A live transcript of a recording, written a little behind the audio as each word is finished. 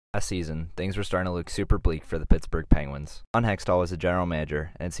last season, things were starting to look super bleak for the Pittsburgh Penguins. Ron Hextall was the general manager,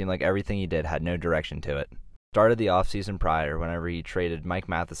 and it seemed like everything he did had no direction to it. Started the offseason prior whenever he traded Mike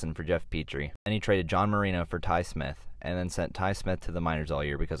Matheson for Jeff Petrie. Then he traded John Marino for Ty Smith, and then sent Ty Smith to the minors all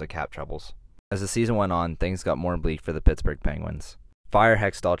year because of cap troubles. As the season went on, things got more bleak for the Pittsburgh Penguins. Fire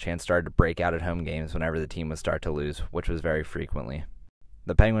Hextall chants started to break out at home games whenever the team would start to lose, which was very frequently.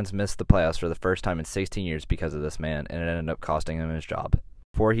 The Penguins missed the playoffs for the first time in 16 years because of this man, and it ended up costing him his job.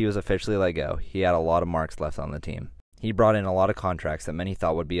 Before he was officially let go, he had a lot of marks left on the team. He brought in a lot of contracts that many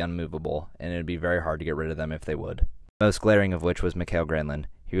thought would be unmovable, and it would be very hard to get rid of them if they would. Most glaring of which was Mikael Granlund.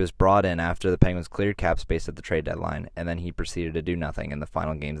 He was brought in after the Penguins cleared cap space at the trade deadline, and then he proceeded to do nothing in the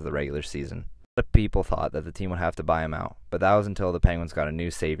final games of the regular season. A lot of people thought that the team would have to buy him out, but that was until the Penguins got a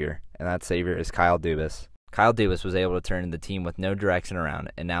new savior, and that savior is Kyle Dubas. Kyle Dubas was able to turn the team with no direction around,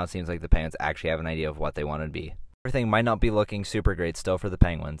 and now it seems like the Penguins actually have an idea of what they want to be. Everything might not be looking super great still for the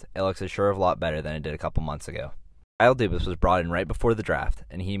Penguins. It looks a sure of a lot better than it did a couple months ago. Kyle Dubas was brought in right before the draft,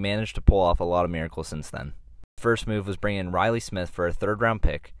 and he managed to pull off a lot of miracles since then. The first move was bringing in Riley Smith for a third-round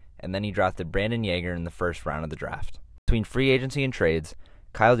pick, and then he drafted Brandon Yeager in the first round of the draft. Between free agency and trades,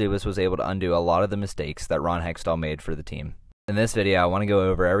 Kyle Dubas was able to undo a lot of the mistakes that Ron Hextall made for the team. In this video, I want to go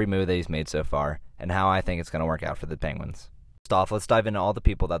over every move that he's made so far, and how I think it's going to work out for the Penguins. First off, let's dive into all the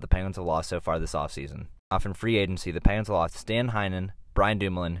people that the Penguins have lost so far this offseason. Off in free agency, the Penguins lost Stan Heinen, Brian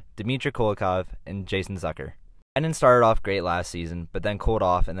Dumoulin, Dmitry Kulikov, and Jason Zucker. Heinen started off great last season, but then cooled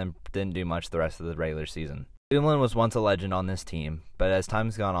off and then didn't do much the rest of the regular season. Dumoulin was once a legend on this team, but as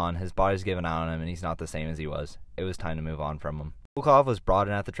time's gone on, his body's given out on him and he's not the same as he was. It was time to move on from him. Kulikov was brought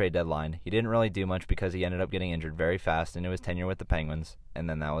in at the trade deadline. He didn't really do much because he ended up getting injured very fast into his tenure with the Penguins, and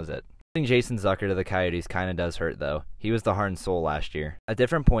then that was it. Losing Jason Zucker to the Coyotes kinda does hurt though. He was the heart and soul last year. At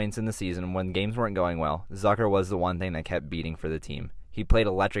different points in the season when games weren't going well, Zucker was the one thing that kept beating for the team. He played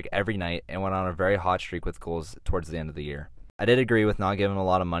electric every night and went on a very hot streak with goals towards the end of the year. I did agree with not giving him a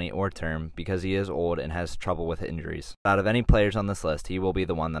lot of money or term because he is old and has trouble with injuries. But out of any players on this list, he will be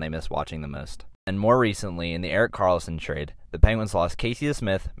the one that I miss watching the most. And more recently, in the Erik Karlsson trade, the Penguins lost Casey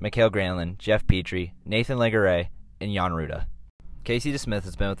DeSmith, Mikael Granlund, Jeff Petrie, Nathan Legare, and Jan Rutta. Casey DeSmith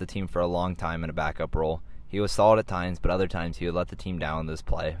has been with the team for a long time in a backup role. He was solid at times, but other times he would let the team down in this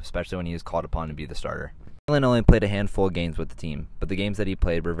play, especially when he was called upon to be the starter. Granlund only played a handful of games with the team, but the games that he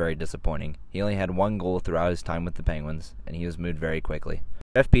played were very disappointing. He only had one goal throughout his time with the Penguins, and he was moved very quickly.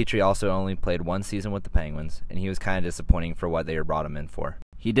 Jeff Petrie also only played one season with the Penguins, and he was kind of disappointing for what they brought him in for.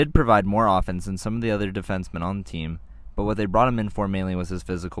 He did provide more offense than some of the other defensemen on the team, but what they brought him in for mainly was his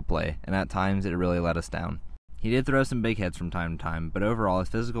physical play, and at times it really let us down. He did throw some big hits from time to time, but overall his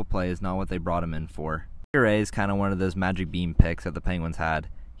physical play is not what they brought him in for. Legare is kind of one of those magic beam picks that the Penguins had.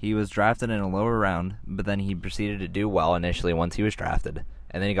 He was drafted in a lower round, but then he proceeded to do well initially once he was drafted,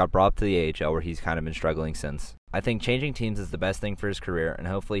 and then he got brought up to the AHL where he's kind of been struggling since. I think changing teams is the best thing for his career, and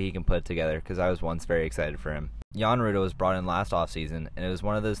hopefully he can put it together because I was once very excited for him. Jan Rutta was brought in last offseason, and it was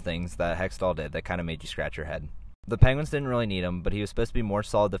one of those things that Hextall did that kind of made you scratch your head. The Penguins didn't really need him, but he was supposed to be more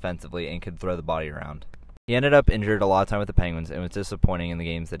solid defensively and could throw the body around. He ended up injured a lot of time with the Penguins and was disappointing in the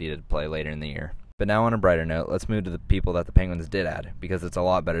games that he did play later in the year. But now on a brighter note, let's move to the people that the Penguins did add, because it's a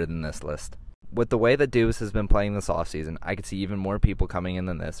lot better than this list. With the way that Dubas has been playing this offseason, I could see even more people coming in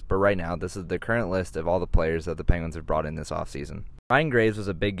than this, but right now, this is the current list of all the players that the Penguins have brought in this offseason. Ryan Graves was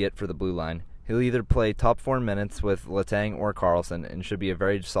a big get for the blue line. He'll either play top 4 minutes with Letang or Karlsson and should be a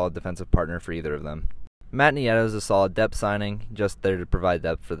very solid defensive partner for either of them. Matt Nieto is a solid depth signing, just there to provide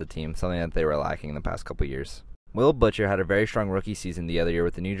depth for the team, something that they were lacking in the past couple years. Will Butcher had a very strong rookie season the other year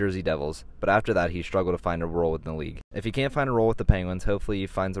with the New Jersey Devils, but after that he struggled to find a role within the league. If he can't find a role with the Penguins, hopefully he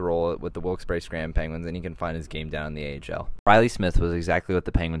finds a role with the Wilkes-Barre Scranton Penguins and he can find his game down in the AHL. Riley Smith was exactly what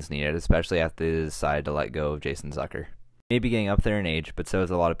the Penguins needed, especially after they decided to let go of Jason Zucker. He may be getting up there in age, but so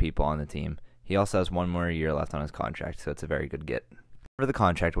is a lot of people on the team. He also has one more year left on his contract, so it's a very good get. Whenever the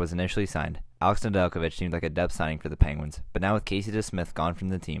contract was initially signed, Alex Nedeljkovic seemed like a depth signing for the Penguins, but now with Casey DeSmith gone from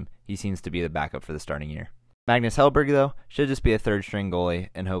the team, he seems to be the backup for the starting year. Magnus Hellberg, though, should just be a third-string goalie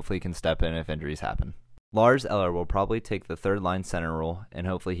and hopefully can step in if injuries happen. Lars Eller will probably take the third-line center role, and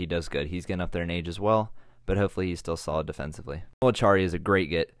hopefully he does good. He's getting up there in age as well, but hopefully he's still solid defensively. Chari is a great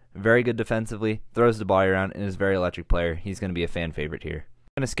get. Very good defensively, throws the body around, and is a very electric player. He's going to be a fan favorite here.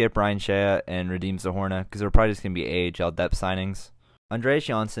 I'm going to skip Ryan Shea and Radim Zohorna because they're probably just going to be AHL depth signings. Andreas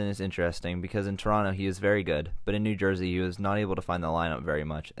Johnsson is interesting because in Toronto he is very good, but in New Jersey he was not able to find the lineup very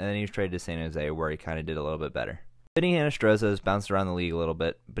much, and then he was traded to San Jose where he kind of did a little bit better. Vinny Hinostroza has bounced around the league a little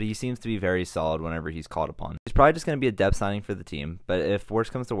bit, but he seems to be very solid whenever he's called upon. He's probably just going to be a depth signing for the team, but if worse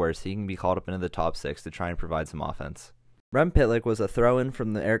comes to worse, he can be called up into the top 6 to try and provide some offense. Rem Pitlick was a throw-in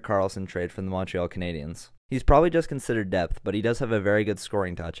from the Erik Karlsson trade from the Montreal Canadiens. He's probably just considered depth, but he does have a very good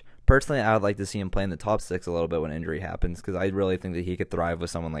scoring touch. Personally, I would like to see him play in the top six a little bit when injury happens, because I really think that he could thrive with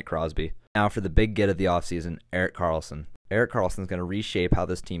someone like Crosby. Now for the big get of the offseason, Erik Karlsson. Erik Karlsson is going to reshape how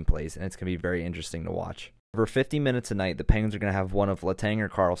this team plays, and it's going to be very interesting to watch. Over 50 minutes a night, the Penguins are going to have one of Letang or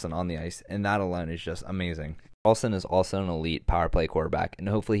Karlsson on the ice, and that alone is just amazing. Karlsson is also an elite power play quarterback, and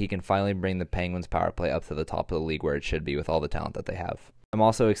hopefully he can finally bring the Penguins' power play up to the top of the league where it should be with all the talent that they have. I'm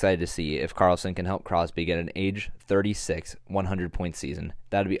also excited to see if Karlsson can help Crosby get an age 36 100-point season.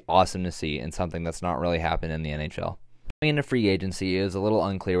 That would be awesome to see, and something that's not really happened in the NHL. Going into free agency, it was a little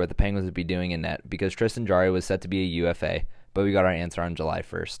unclear what the Penguins would be doing in net because Tristan Jarry was set to be a UFA, but we got our answer on July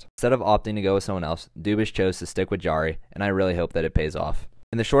 1st. Instead of opting to go with someone else, Dubas chose to stick with Jarry, and I really hope that it pays off.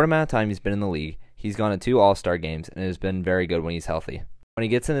 In the short amount of time he's been in the league, he's gone to 2 All-Star games and has been very good when he's healthy. When he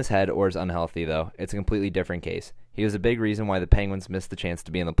gets in his head or is unhealthy, though, it's a completely different case. He was a big reason why the Penguins missed the chance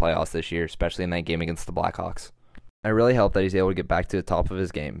to be in the playoffs this year, especially in that game against the Blackhawks. I really hope that he's able to get back to the top of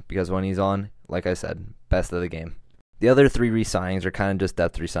his game, because when he's on, like I said, best of the game. The other 3 re-signings are kind of just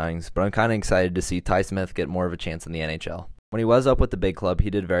depth re-signings, but I'm kind of excited to see Ty Smith get more of a chance in the NHL. When he was up with the big club, he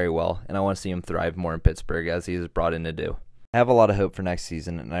did very well, and I want to see him thrive more in Pittsburgh as he is brought in to do. I have a lot of hope for next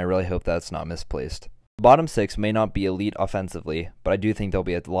season, and I really hope that's not misplaced. The bottom 6 may not be elite offensively, but I do think they'll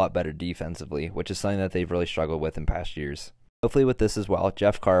be a lot better defensively, which is something that they've really struggled with in past years. Hopefully with this as well,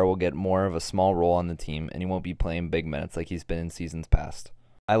 Jeff Carr will get more of a small role on the team, and he won't be playing big minutes like he's been in seasons past.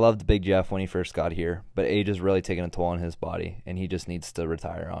 I loved Big Jeff when he first got here, but age has really taken a toll on his body, and he just needs to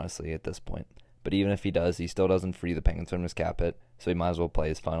retire, honestly, at this point. But even if he does, he still doesn't free the Penguins from his cap hit, so he might as well play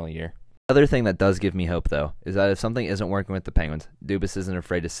his final year. Another thing that does give me hope, though, is that if something isn't working with the Penguins, Dubas isn't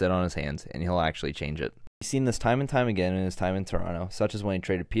afraid to sit on his hands, and he'll actually change it. We've seen this time and time again in his time in Toronto, such as when he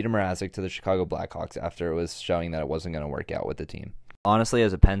traded Peter Mrazek to the Chicago Blackhawks after it was showing that it wasn't going to work out with the team. Honestly,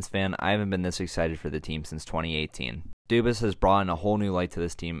 as a Pens fan, I haven't been this excited for the team since 2018. Dubas has brought in a whole new light to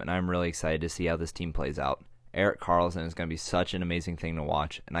this team, and I'm really excited to see how this team plays out. Erik Karlsson is going to be such an amazing thing to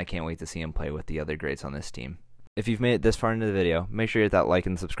watch, and I can't wait to see him play with the other greats on this team. If you've made it this far into the video, make sure you hit that like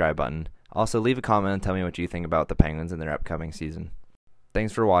and subscribe button. Also, leave a comment and tell me what you think about the Penguins in their upcoming season.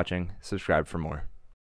 Thanks for watching. Subscribe for more.